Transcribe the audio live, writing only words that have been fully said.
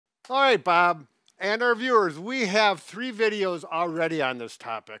All right, Bob, and our viewers, we have 3 videos already on this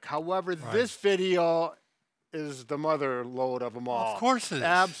topic. However, this video is the mother load of them all. Of course it is.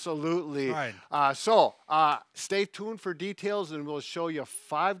 Absolutely. Right. So stay tuned for details, and we'll show you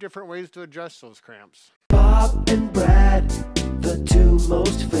 5 different ways to address those cramps. Bob and Brad, the 2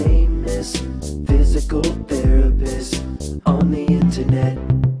 most famous physical therapists on the internet.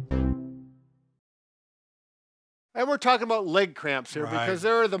 And we're talking about leg cramps here because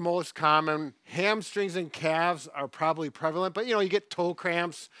they're the most common. Hamstrings and calves are probably prevalent, but you get toe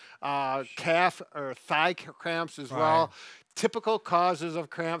cramps, calf or thigh cramps as well. Typical causes of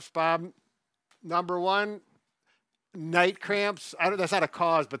cramps, Bob. Number 1, night cramps. That's not a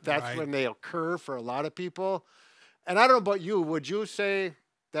cause, but that's when they occur for a lot of people. And I don't know about you. Would you say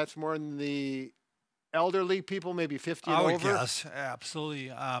that's more in the elderly people, maybe 50 and over? Yes,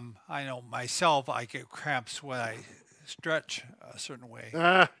 absolutely. I know myself, I get cramps when I stretch a certain way.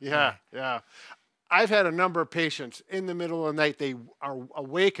 Yeah. I've had a number of patients in the middle of the night. They are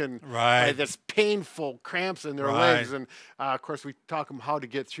awakened by this painful cramps in their legs. And, of course, we talk them how to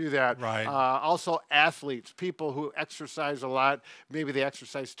get through that. Also, athletes, people who exercise a lot. Maybe they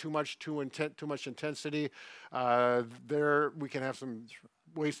exercise too much intensity. We can have some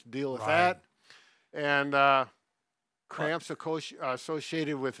ways to deal with that. And cramps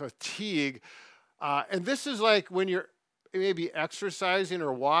associated with fatigue. And this is like when you're maybe exercising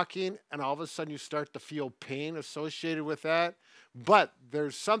or walking, and all of a sudden you start to feel pain associated with that. But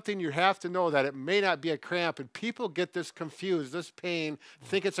there's something you have to know, that it may not be a cramp, and people get this confused, this pain,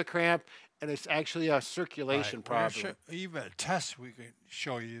 think it's a cramp, and it's actually a circulation problem. Even a test we can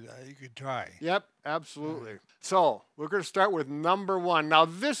show you that you could try. Yep, absolutely. So we're going to start with number 1. Now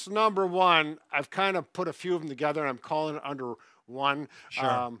this number 1, I've kind of put a few of them together, and I'm calling it under one.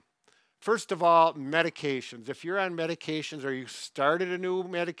 First of all, medications. If you're on medications, or you started a new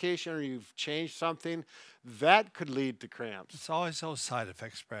medication, or you've changed something, that could lead to cramps. It's always those side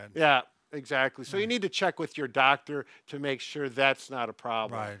effects, Brad. Yeah, exactly. So you need to check with your doctor to make sure that's not a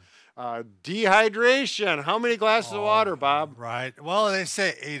problem. Dehydration. How many glasses of water, Bob? Well, they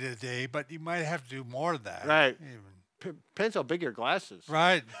say 8 a day, but you might have to do more than that. Depends how big your glasses.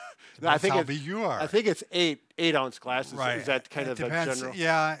 I think how big you are. I think it's 8-ounce glasses. Is that kind of the general?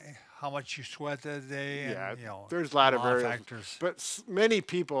 Yeah. How much you sweat that day. And, there's a lot of factors. But many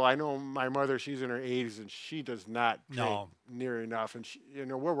people, I know my mother, she's in her 80s, and she does not drink near enough. And,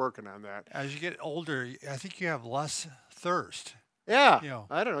 we're working on that. As you get older, I think you have less thirst. Yeah.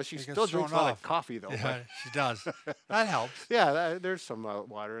 I don't know. She still drinks a lot of coffee, though. Yeah, she does. That helps. Yeah, there's some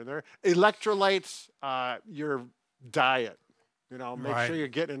water in there. Electrolytes, your diet. Make sure you're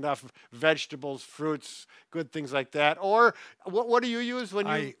getting enough vegetables, fruits, good things like that. Or what do you use when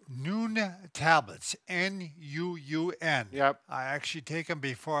you? Noon tablets, N-U-U-N. Yep. I actually take them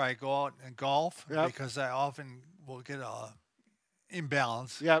before I go out and golf because I often will get a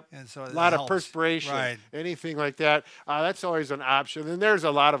imbalance. Yep. And so a lot of perspiration, anything like that. That's always an option. And there's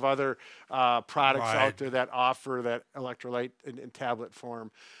a lot of other products out there that offer that electrolyte in tablet form.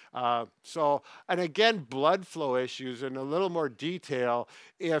 And again, blood flow issues in a little more detail.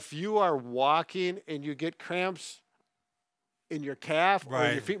 If you are walking and you get cramps in your calf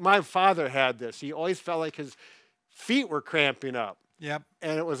or your feet, my father had this. He always felt like his feet were cramping up. Yep.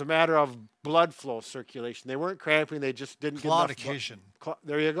 And it was a matter of blood flow circulation. They weren't cramping. They just didn't get enough. Claudication.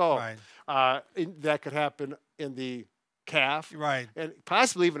 There you go. That could happen in the calf. And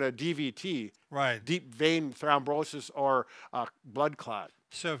possibly even a DVT. Deep vein thrombosis or blood clot.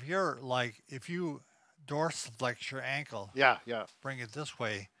 So if you dorsiflex your ankle. Bring it this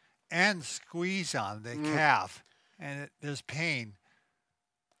way and squeeze on the calf and there's pain.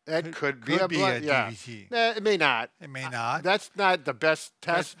 That could be a DVT. It may not. It may not. That's not the best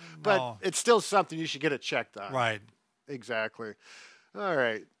test, but it's still something you should get it checked on. Exactly. All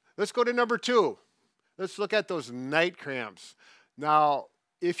right. Let's go to number 2. Let's look at those night cramps. Now,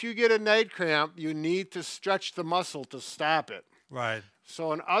 if you get a night cramp, you need to stretch the muscle to stop it.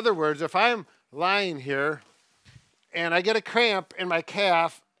 So in other words, if I'm lying here and I get a cramp in my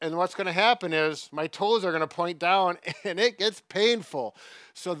calf, and what's going to happen is my toes are going to point down, and it gets painful.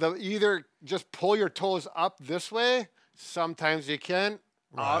 So either just pull your toes up this way. Sometimes you can.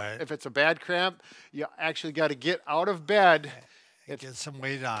 If it's a bad cramp, you actually got to get out of bed. Get some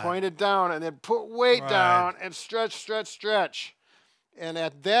weight on. Point it down, and then put weight down, and stretch. And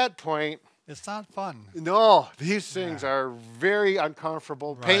at that point, it's not fun. No, these things are very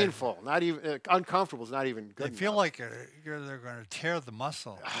uncomfortable, painful. Not even uncomfortable is not even good. They feel like they're going to tear the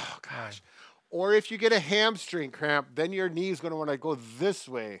muscle. Oh gosh! Or if you get a hamstring cramp, then your knee's going to want to go this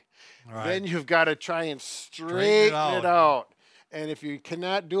way. Then you've got to try and straighten it out. And if you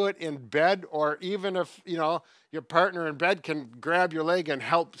cannot do it in bed, or even if, you know, your partner in bed can grab your leg and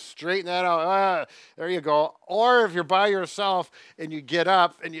help straighten that out, there you go. Or if you're by yourself and you get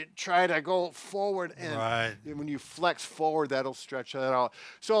up and you try to go forward, and when you flex forward, that'll stretch that out.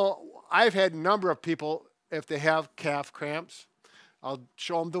 So I've had a number of people, if they have calf cramps, I'll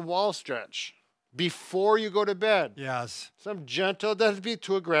show them the wall stretch before you go to bed. Yes. Some gentle, doesn't be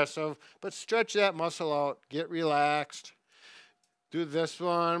too aggressive, but stretch that muscle out, get relaxed. Do this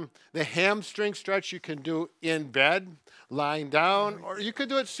one. The hamstring stretch you can do in bed, lying down, or you could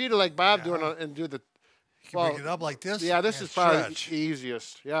do it seated like Bob doing and do the. You can bring it up like this. Yeah, this is probably the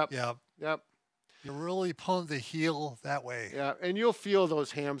easiest. Yep. Yep. Yep. You're really pulling the heel that way. Yeah, and you'll feel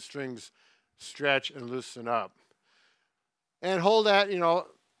those hamstrings stretch and loosen up. And hold that, you know,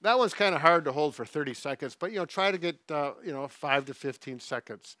 that one's kind of hard to hold for 30 seconds, but, you know, try to get, you know, 5 to 15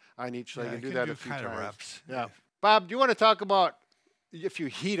 seconds on each leg and do that a few times. Reps. Yeah. Bob, do you want to talk about if you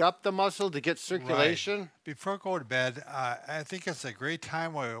heat up the muscle to get circulation? Right. Before I go to bed, I think it's a great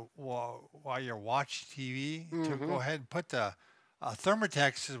time while you're watching TV to go ahead and put the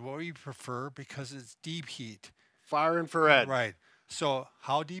Thermotex is what we prefer because it's deep heat. Far infrared. Right. So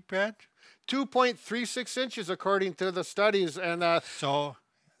how deep, Ed? 2.36 inches according to the studies. And so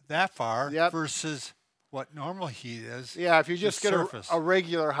that far versus what normal heat is. Yeah, if you just get a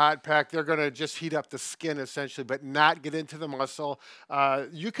regular hot pack, they're going to just heat up the skin essentially, but not get into the muscle.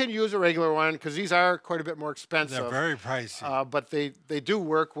 You can use a regular one because these are quite a bit more expensive. They're very pricey. But they do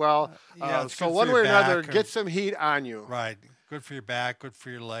work well. Yeah, so one way or another, get some heat on you. Right. Good for your back, good for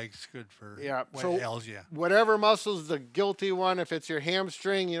your legs, good for what ails you. Whatever muscle's the guilty one, if it's your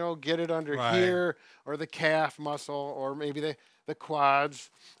hamstring, you know, get it under here, or the calf muscle, or maybe the quads.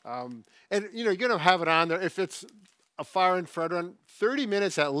 And, you know, you're going to have it on there. If it's a far infrared one, 30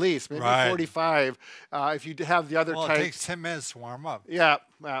 minutes at least, maybe 45. If you have the other type. Well, it takes 10 minutes to warm up. Yeah.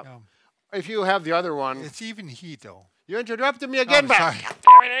 If you have the other one. It's even heat, though. You interrupted me again, Bob.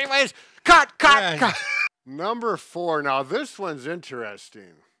 Anyways, cut. Number 4. Now, this one's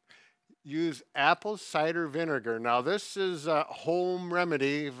interesting. Use apple cider vinegar. Now, this is a home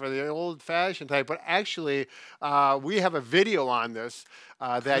remedy for the old-fashioned type, but actually, we have a video on this.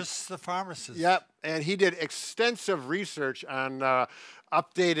 Chris, the pharmacist. Yep, and he did extensive research on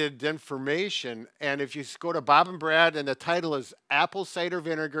updated information. And if you go to Bob and Brad, and the title is Apple Cider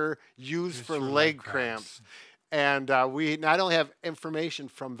Vinegar Used for Leg Cramps. And we not only have information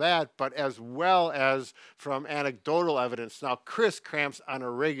from that, but as well as from anecdotal evidence. Now, Chris cramps on a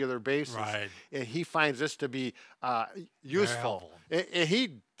regular basis, and he finds this to be useful. And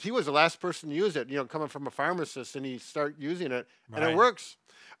he was the last person to use it, you know, coming from a pharmacist, and he started using it, and it works.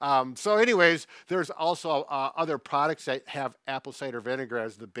 So anyways, there's also other products that have apple cider vinegar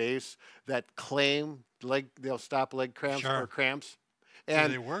as the base that claim they'll stop leg cramps or cramps.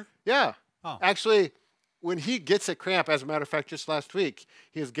 And do they work? Yeah. Oh. Actually, when he gets a cramp, as a matter of fact, just last week,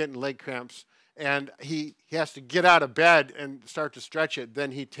 he was getting leg cramps, and he has to get out of bed and start to stretch it. Then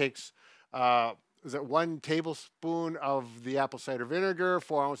he takes, is it 1 tablespoon of the apple cider vinegar,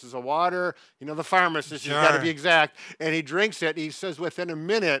 4 ounces of water? You know, the pharmacist, you've got to be exact. And he drinks it. He says within a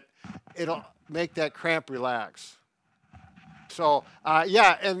minute, it'll make that cramp relax. So,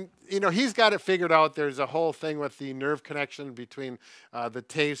 yeah, and, you know, he's got it figured out. There's a whole thing with the nerve connection between the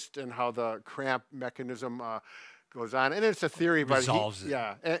taste and how the cramp mechanism goes on. And it's a theory, but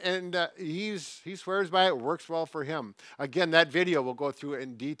yeah, and he swears by it. Works well for him. Again, that video we'll go through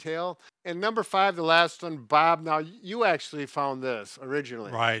in detail. And number 5, the last one, Bob. Now, you actually found this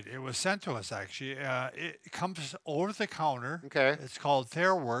originally. Right. It was sent to us, actually. It comes over the counter. Okay. It's called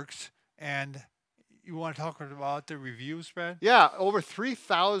TheraWorks, and you want to talk about the reviews, Brad? Yeah, over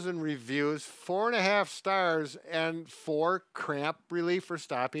 3,000 reviews, 4.5 stars, and 4 cramp relief for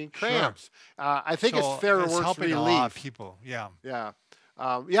stopping cramps. I think it's TheraWorks helping relief. A lot of people. Yeah. Yeah.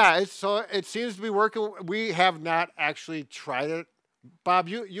 Yeah. So it seems to be working. We have not actually tried it. Bob,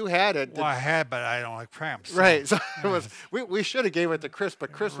 you had it. Well, I had, but I don't like cramps. So. Right. So it was, we should have gave it to Chris,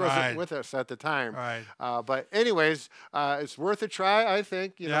 but Chris wasn't with us at the time. Right. But anyways, it's worth a try, I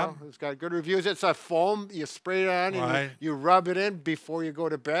think. You know, it's got good reviews. It's a foam. You spray it on and you rub it in before you go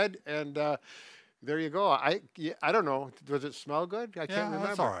to bed. And there you go. I don't know. Does it smell good? I can't remember.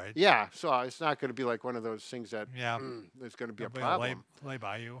 That's all right. Yeah. So it's not going to be like one of those things that there's going to be a problem. Lay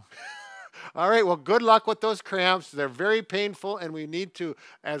by you. All right, well, good luck with those cramps. They're very painful, and we need to,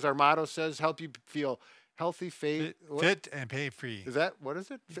 as our motto says, help you feel healthy, fit and pain-free. Is that, what is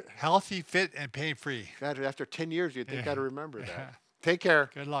it? Healthy, fit, and pain-free. God, after 10 years, you'd think I'd remember that. Take care.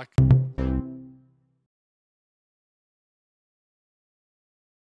 Good luck.